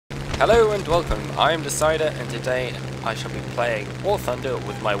Hello and welcome, I am Decider and today I shall be playing War Thunder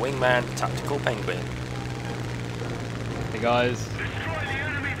with my Wingman TacticalPenguin. Hey guys.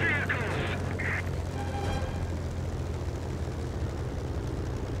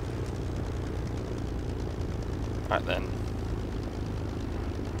 Right then.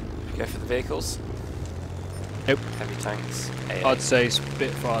 Go for the vehicles? Nope. Heavy tanks. AA. I'd say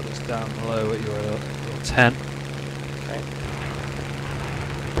Spitfire that's down low at your 10. Okay.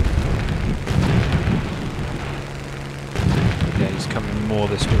 Yeah, he's coming more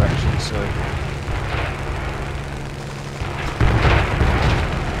this direction, so...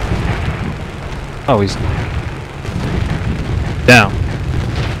 Oh, he's... down.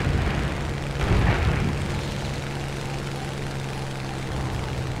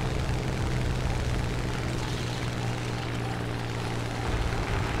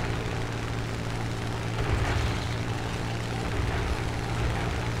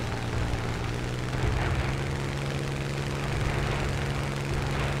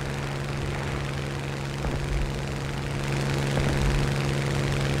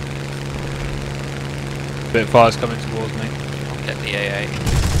 Spitfire's coming towards me. I'll get the AA.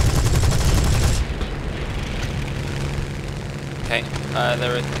 Okay,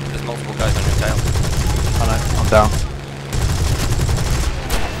 there's multiple guys on your tail. I know, I'm down.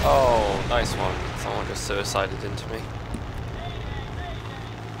 Oh, nice one. Someone just suicided into me.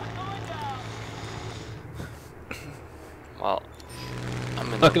 Well,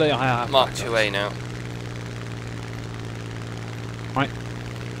 I'm in Luckily I have Mark 2A now. Right.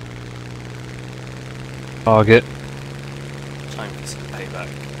 Target. Time for some payback.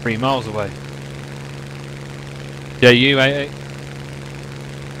 3 miles away. JU 88.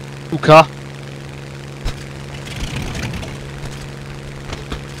 Uka.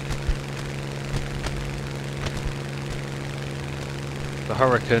 The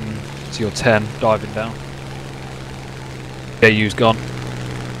Hurricane to your 10, diving down. JU's gone.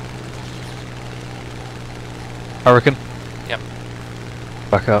 Hurricane. Yep.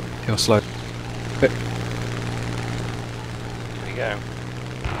 Back up. You're slow. Quick. Here we go.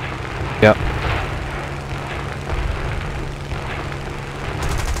 Yep.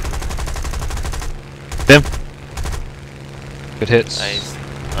 Dim. Good hits. Nice.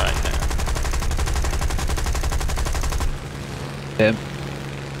 Right now. Dim.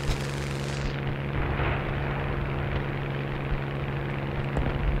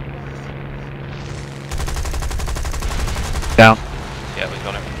 Down. Yeah, we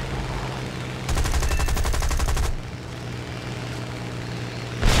got him.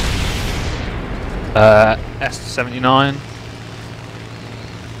 S79.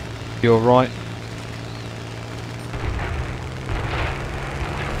 You're right.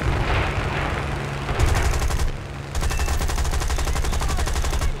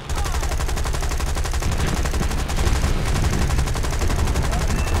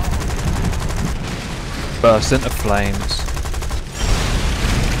 Burst into flames.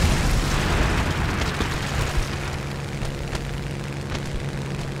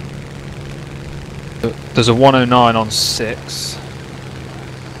 There's a 109 on 6.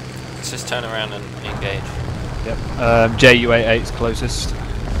 Let's just turn around and engage. Yep. JU88 is closest.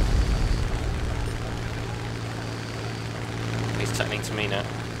 He's turning to me now.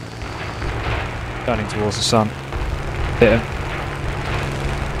 Turning towards the sun. Hit him.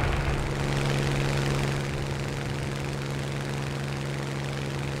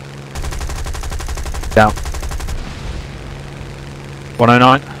 Down.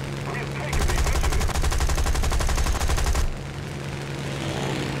 109.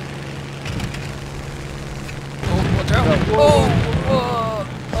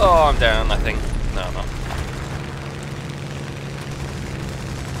 Oh, I'm down, I think. No, I'm not.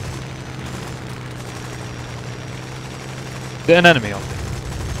 Is it an enemy on me?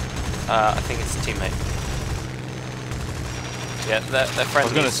 I think it's a teammate. Yeah, they're friendly. I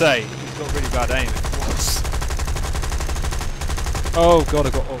was going to say, he's got really bad aim. Oh god, I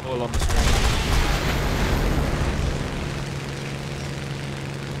got all on the screen.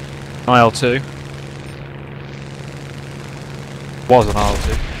 IL2. Was an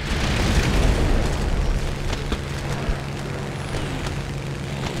IL2.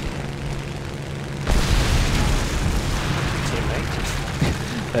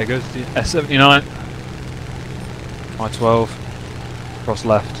 Teammate. There goes the S79. I-12. Cross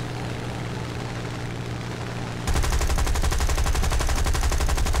left.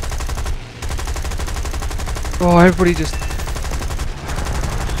 Oh, everybody just...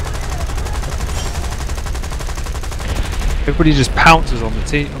 Everybody just pounces on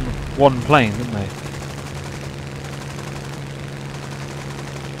the one plane, didn't they?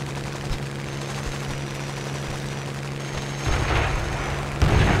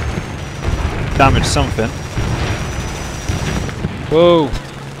 damaged something. Whoa!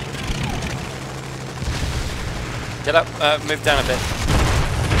 Get up, move down a bit.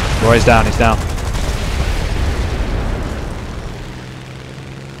 Oh, he's down, he's down.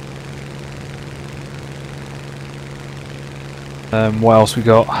 What else we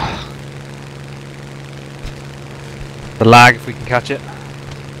got? The lag, if we can catch it.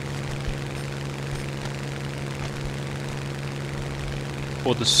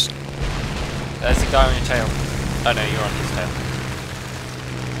 Or the... There's the guy on your tail. Oh no, you're on his tail.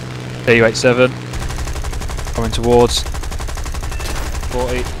 AU-87. Coming towards.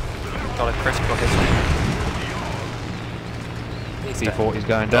 40. Got a critical hit. C40's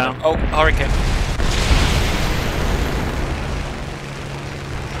going down. Oh, hurricane.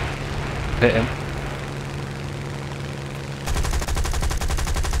 Hit him.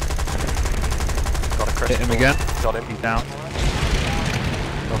 Got a critical. Hit him again. Got him. He's down.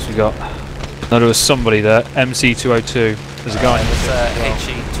 What else we got? No, there was somebody there. MC202. There's a guy in There's the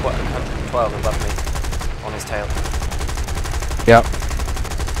HE-112 above me. On his tail. Yep.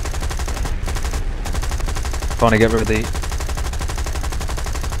 Trying to get rid of the...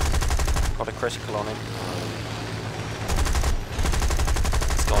 Got a critical on him.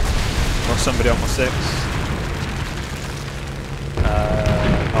 It's gone. Got somebody on my 6.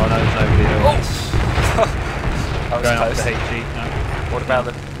 Oh no, there's nobody there. Oh! I was Going up close. to HE. No. What about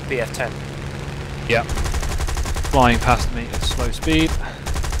the BF-10? Yep. Flying past me at slow speed.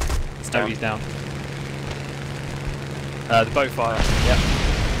 He's No, down. he's down. The bow fire. Yep.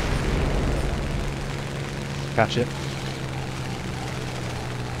 Catch it.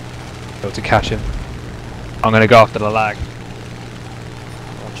 Able to catch him. I'm going to go after the lag.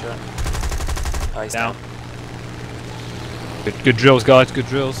 Roger. Oh, he's Down. down. Good drills, guys. Good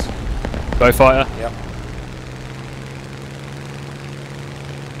drills. Bow fighter. Yep.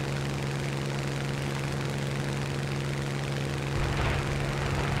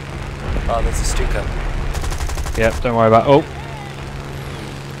 Oh, there's a Stuka. Yep. Don't worry about. Oh.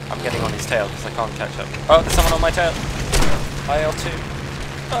 I'm getting on his tail because I can't catch up. Oh, there's someone on my tail. IL-2.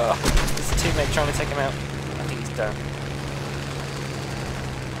 Oh, there's a teammate trying to take him out. I think he's down.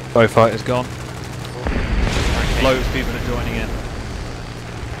 Bow fighter's gone. Okay. Loads of people are joining in.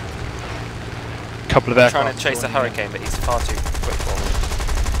 Couple of I'm aircraft trying to chase the joining in. hurricane, but he's far too quick for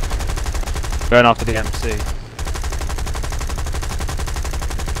me. Going after the MC.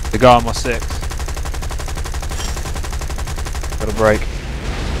 The guy on my 6. Got a break.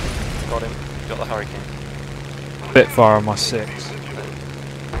 Got him. Got the hurricane. Bit far on my 6.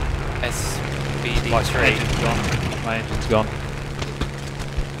 My SBD-3. engine's gone. My engine's gone.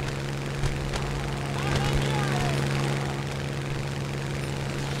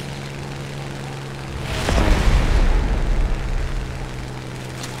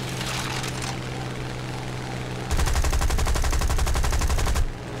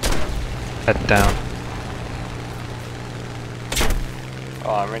 Head down.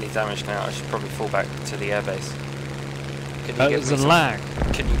 Oh, I'm really damaged now. I should probably fall back to the airbase. Can you There's a lag.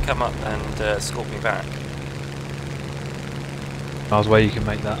 Can you come up and escort me back? Miles where you can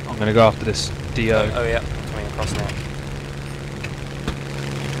make that. I'm going to go after this DO. Oh yeah, coming across now.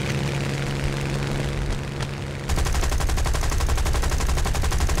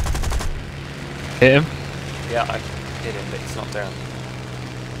 Hit him. Yeah, I hit him, but he's not down.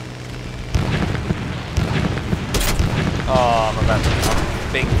 Oh,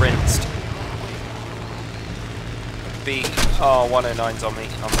 I'm being rinsed. Oh, 109's on me.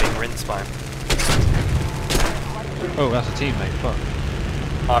 I'm being rinsed by him. Oh, that's a teammate. Fuck.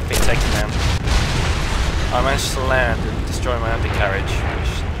 I've been taken down. I managed to land and destroy my undercarriage,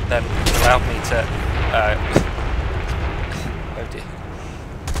 which then allowed me to... oh dear.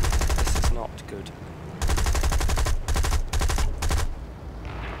 This is not good.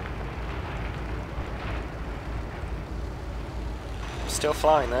 Still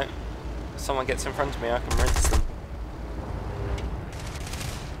flying though. If someone gets in front of me, I can rinse them.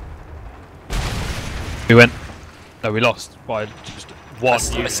 We went. No, we lost by just one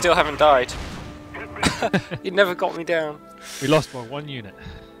I unit. still haven't died. You never got me down. We lost by 1 unit.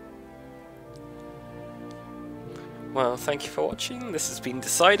 Well, thank you for watching. This has been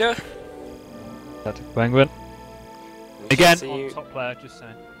Decider. TacticalPenguin. We shall Again, see on you- top player, just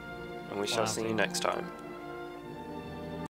saying. and we shall see you next time.